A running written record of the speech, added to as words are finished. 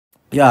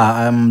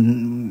Yeah,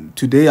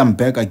 today I'm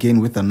back again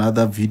with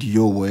another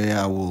video where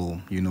I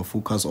will,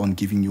 focus on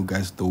giving you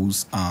guys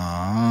those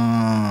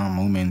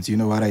moments. You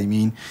know what I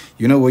mean?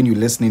 When you're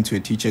listening to a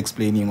teacher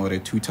explaining, or a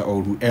tutor,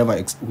 or whoever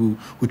who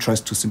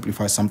tries to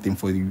simplify something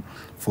for you,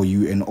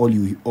 and all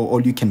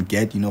you can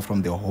get,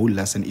 from the whole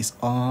lesson is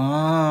we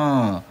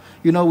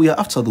are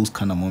after those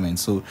kind of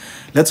moments. So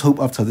let's hope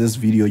after this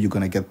video you're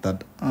gonna get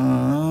that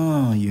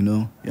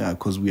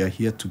because we are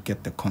here to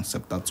get the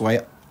concept. That's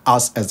why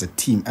us as a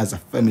team, as a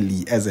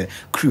family, as a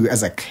crew,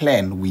 as a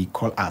clan, we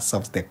call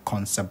ourselves the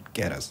concept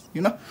getters,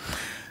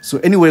 So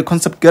anyway,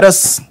 concept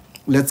getters,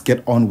 let's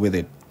get on with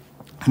it.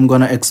 I'm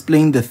going to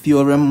explain the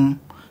theorem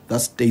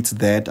that states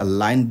that a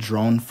line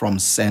drawn from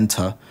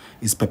center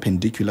is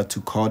perpendicular to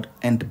chord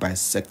and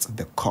bisects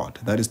the chord.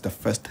 That is the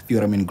first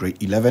theorem in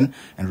grade 11.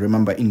 And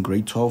remember, in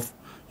grade 12,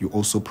 you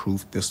also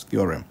proved this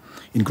theorem.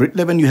 In grade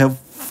 11, you have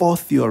 4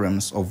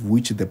 theorems, of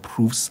which the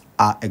proofs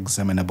are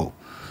examinable.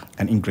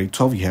 And in grade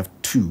 12, you have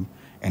 2.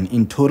 And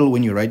in total,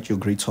 when you write your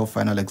grade 12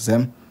 final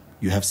exam,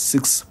 you have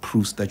 6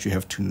 proofs that you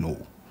have to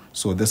know.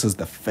 So this is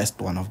the first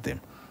one of them,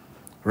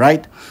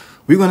 right?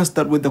 We're going to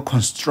start with the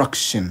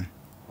construction,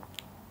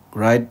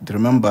 right?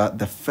 Remember,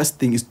 the first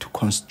thing is to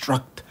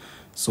construct.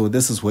 So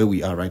this is where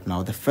we are right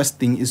now. The first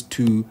thing is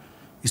to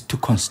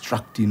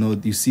construct.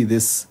 You see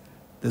this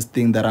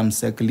thing that I'm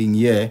circling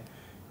here?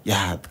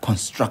 Yeah,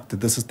 construct.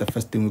 This is the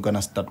first thing we're going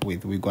to start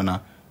with. We're going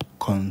to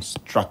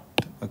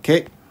construct,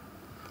 okay?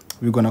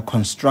 We're going to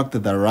construct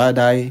the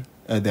radii.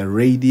 I've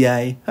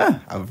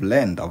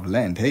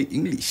learned. Hey,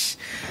 English.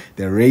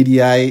 The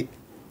radii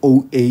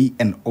OA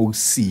and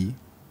OC,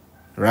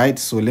 right?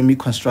 So let me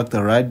construct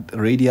the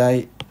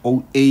radii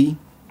OA.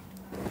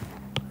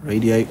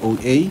 Radii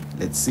OA.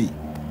 Let's see.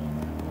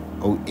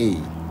 OA.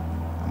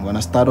 I'm going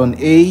to start on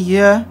A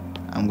here.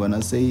 I'm going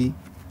to say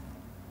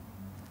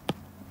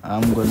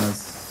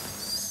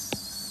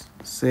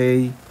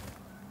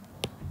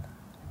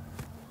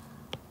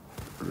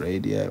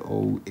radii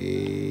OA.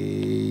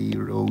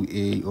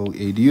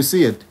 Do you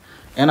see it?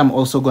 And I'm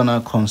also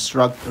gonna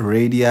construct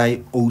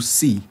radii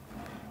OC.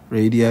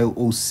 Radii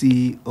OC.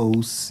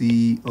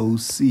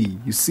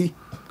 You see,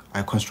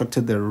 I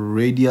constructed the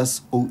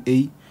radius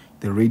OA,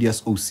 the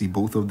radius OC,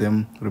 both of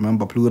them.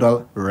 Remember,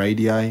 plural,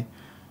 radii,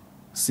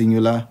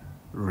 singular,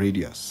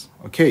 radius.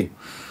 Okay.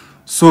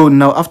 So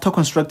now, after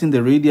constructing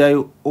the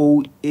radii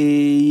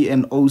OA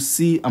and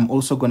OC, I'm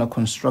also gonna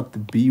construct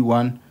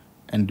B1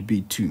 and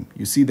B2.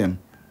 You see them?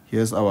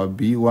 Here's our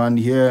B1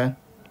 here.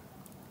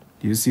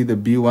 Do you see the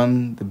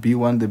B1, the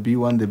B1, the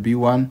B1, the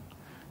B1?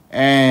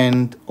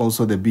 And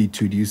also the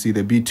B2. Do you see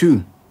the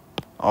B2?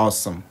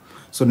 Awesome.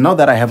 So now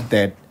that I have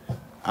that,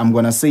 I'm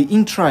going to say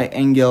in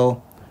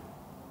triangle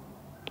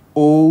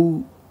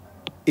OAB.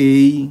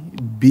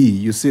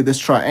 You see this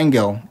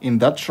triangle? In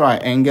that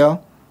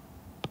triangle,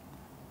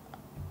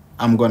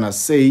 I'm going to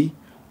say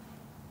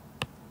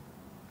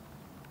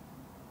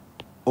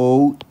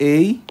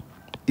OA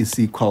is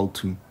equal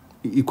to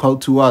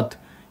what?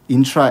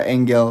 In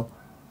triangle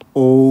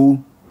OCB.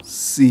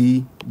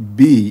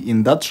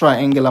 In that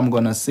triangle, I'm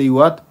going to say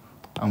what?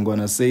 I'm going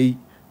to say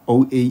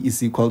OA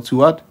is equal to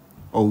what?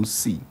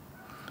 OC.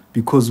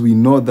 Because we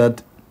know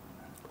that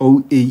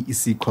OA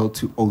is equal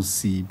to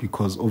OC,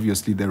 because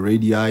obviously the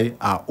radii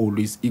are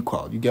always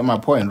equal. You get my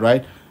point,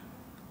 right?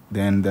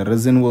 Then the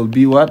reason will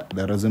be what?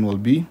 The reason will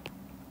be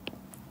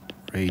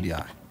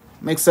radii.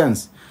 Makes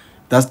sense?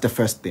 That's the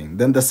first thing.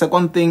 Then the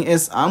second thing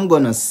is I'm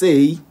going to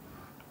say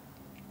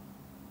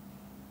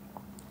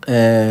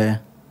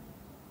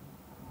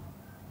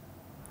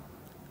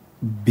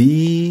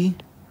B2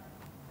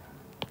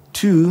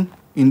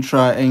 in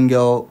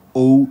triangle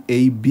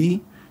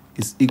OAB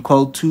is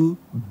equal to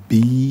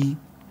B1,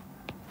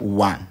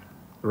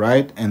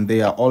 right? And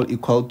they are all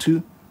equal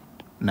to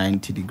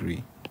 90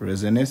 degree.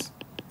 Reason is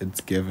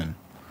it's given,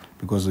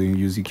 because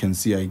as you can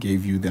see, I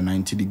gave you the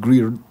 90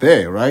 degree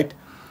there, right?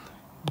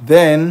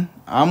 Then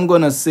I'm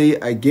going to say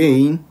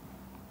again,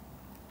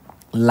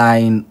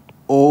 line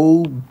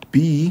OB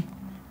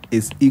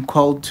is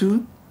equal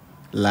to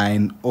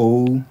line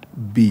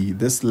OB.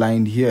 This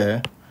line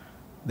here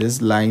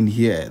is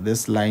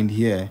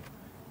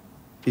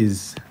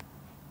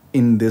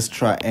in this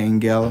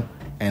triangle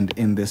and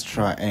in this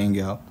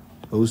triangle.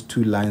 Those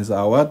two lines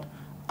are what?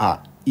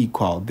 Are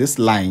equal. This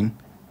line,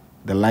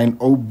 the line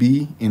OB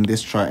in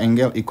this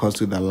triangle, equals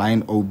to the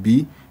line OB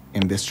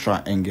in this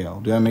triangle.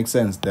 Do that make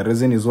sense? The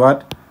reason is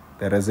what?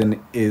 The reason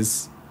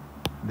is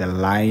the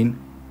line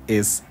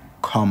is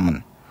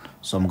common.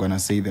 So I'm going to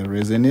say the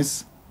reason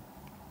is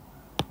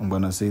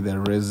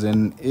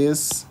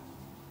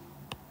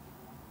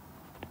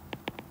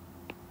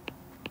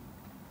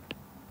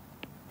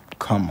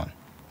common.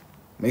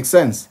 Makes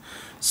sense?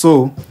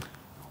 So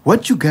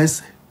what you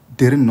guys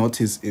didn't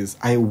notice is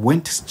I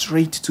went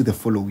straight to the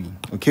following,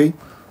 okay?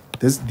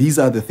 These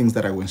are the things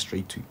that I went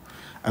straight to.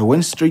 I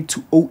went straight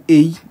to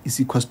OA is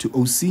equals to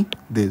OC,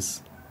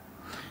 this.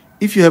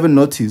 If you haven't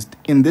noticed,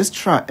 in this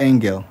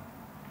triangle,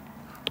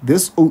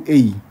 this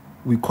OA,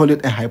 we call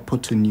it a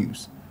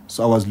hypotenuse.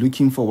 So I was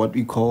looking for what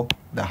we call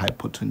the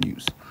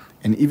hypotenuse.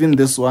 And even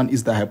this one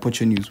is the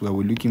hypotenuse, where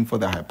we're looking for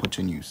the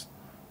hypotenuse.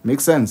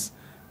 Makes sense?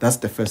 That's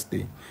the first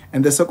thing.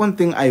 And the second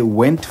thing I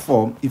went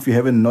for, if you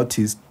haven't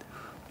noticed,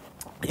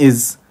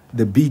 is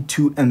the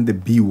B2 and the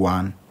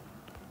B1,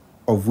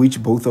 of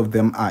which both of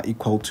them are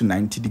equal to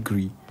 90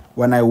 degrees.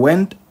 When I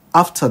went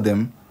after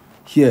them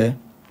here,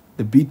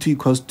 the B2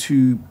 equals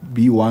to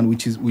B1,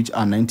 which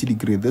are 90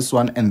 degrees, this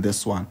one and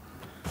this one.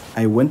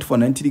 I went for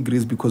 90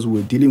 degrees because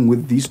we're dealing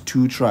with these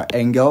two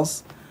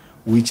triangles,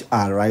 which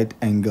are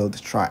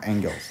right-angled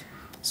triangles.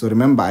 So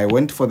remember, I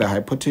went for the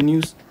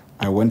hypotenuse,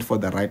 I went for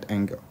the right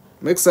angle.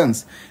 Makes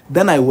sense?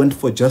 Then I went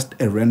for just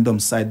a random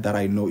side that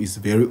I know is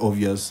very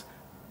obvious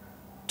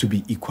to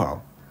be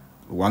equal.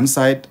 One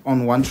side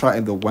on one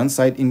triangle, one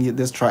side in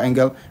this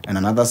triangle, and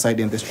another side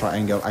in this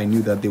triangle. I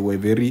knew that they were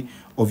very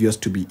obvious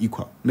to be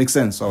equal. Makes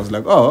sense? So I was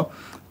like, oh,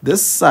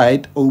 this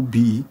side OB,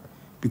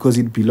 because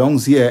it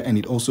belongs here and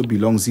it also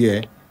belongs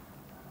here,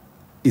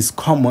 is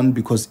common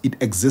because it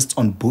exists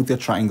on both the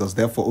triangles.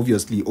 Therefore,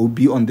 obviously, OB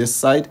on this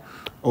side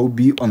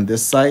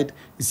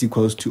is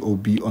equals to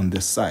OB on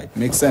this side.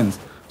 Makes sense?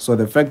 So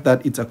the fact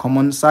that it's a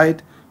common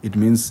side, it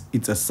means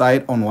it's a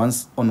side on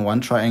one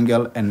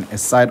triangle and a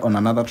side on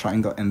another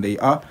triangle, and they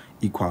are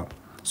equal.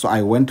 So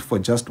I went for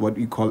just what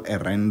we call a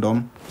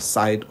random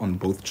side on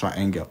both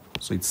triangles.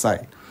 So it's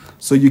side.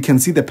 So you can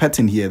see the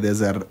pattern here.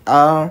 There's an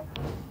R,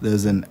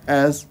 there's an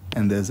S,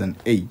 and there's an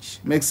H.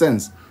 Makes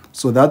sense?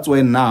 So that's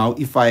why now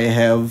if I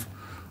have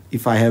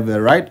a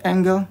right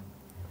angle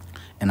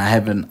and I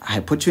have an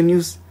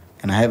hypotenuse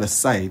and I have a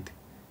side,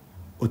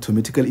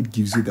 automatically it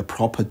gives you the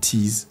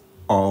properties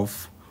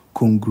of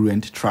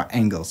congruent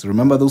triangles.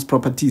 Remember those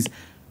properties?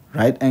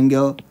 Right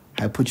angle,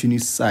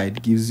 hypotenuse,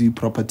 side gives you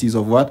properties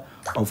of what?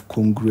 Of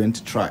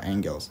congruent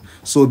triangles.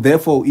 So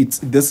therefore,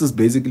 this is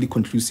basically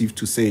conclusive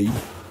to say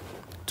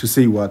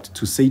what?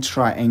 To say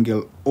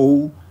triangle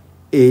OAB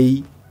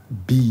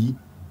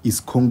is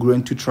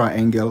congruent to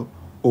triangle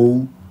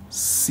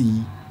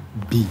OCB.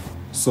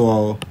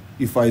 So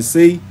if I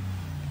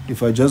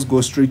just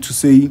go straight to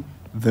say,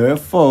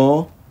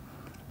 therefore,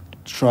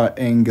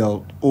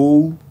 triangle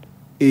OAB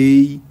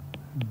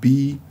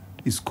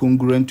is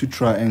congruent to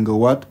triangle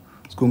what?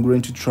 It's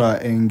congruent to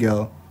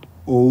triangle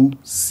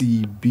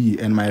OCB.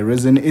 And my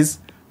reason is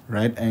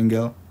right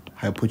angle,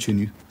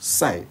 hypotenuse,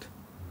 side.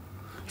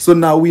 So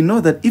now we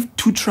know that if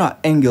two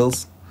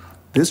triangles,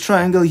 this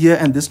triangle here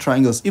and this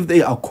triangle, if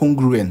they are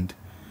congruent,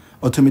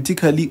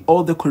 automatically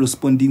all the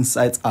corresponding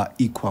sides are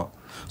equal.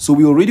 So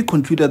we already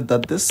concluded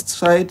that this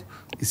side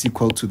is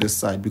equal to this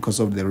side because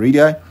of the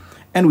radii,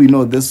 and we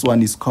know this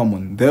one is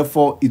common.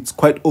 Therefore, it's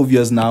quite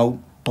obvious now,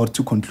 or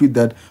to conclude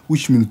that,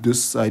 which means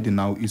this side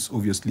now is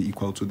obviously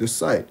equal to this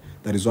side.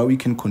 That is why we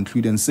can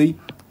conclude and say,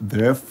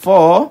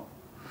 therefore,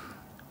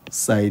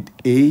 side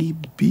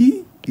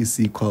AB is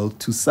equal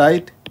to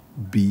side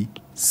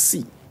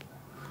BC.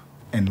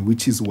 And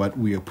which is what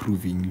we are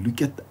proving.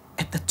 Look at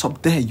the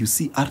top there, you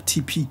see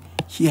RTP.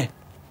 Here,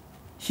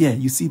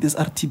 you see this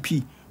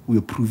RTP. We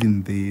are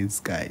proving this,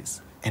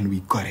 guys. And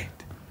we got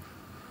it.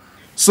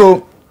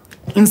 So,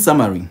 in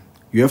summary,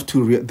 you have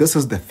to, this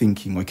is the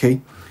thinking, okay?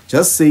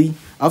 Just say,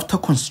 after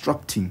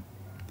constructing,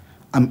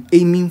 I'm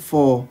aiming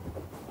for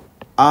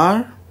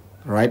R,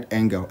 right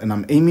angle, and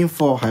I'm aiming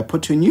for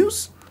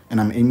hypotenuse,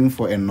 and I'm aiming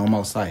for a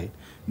normal side.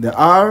 The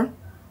R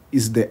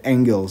is the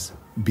angles,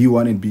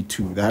 B1 and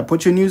B2. The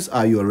hypotenuse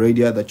are your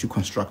radii that you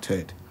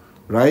constructed,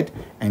 right?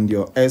 And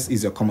your S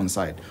is your common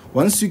side.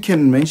 Once you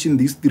can mention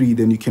these three,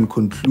 then you can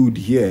conclude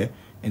here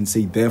and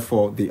say,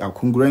 therefore, they are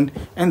congruent,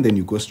 and then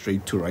you go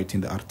straight to writing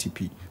the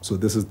RTP. So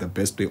this is the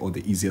best way or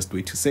the easiest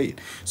way to say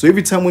it. So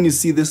every time when you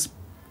see this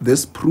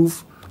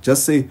proof,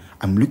 just say,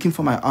 I'm looking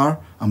for my R,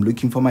 I'm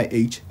looking for my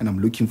H, and I'm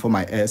looking for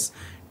my S.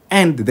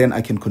 And then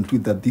I can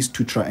conclude that these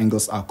two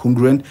triangles are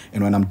congruent.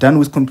 And when I'm done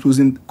with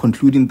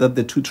concluding that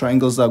the two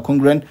triangles are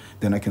congruent,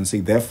 then I can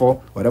say,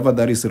 therefore, whatever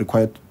that is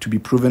required to be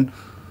proven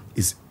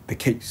is the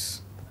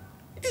case.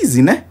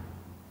 Easy, ne?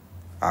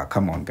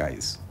 Come on,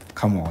 guys.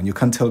 Come on. You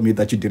can't tell me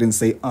that you didn't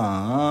say,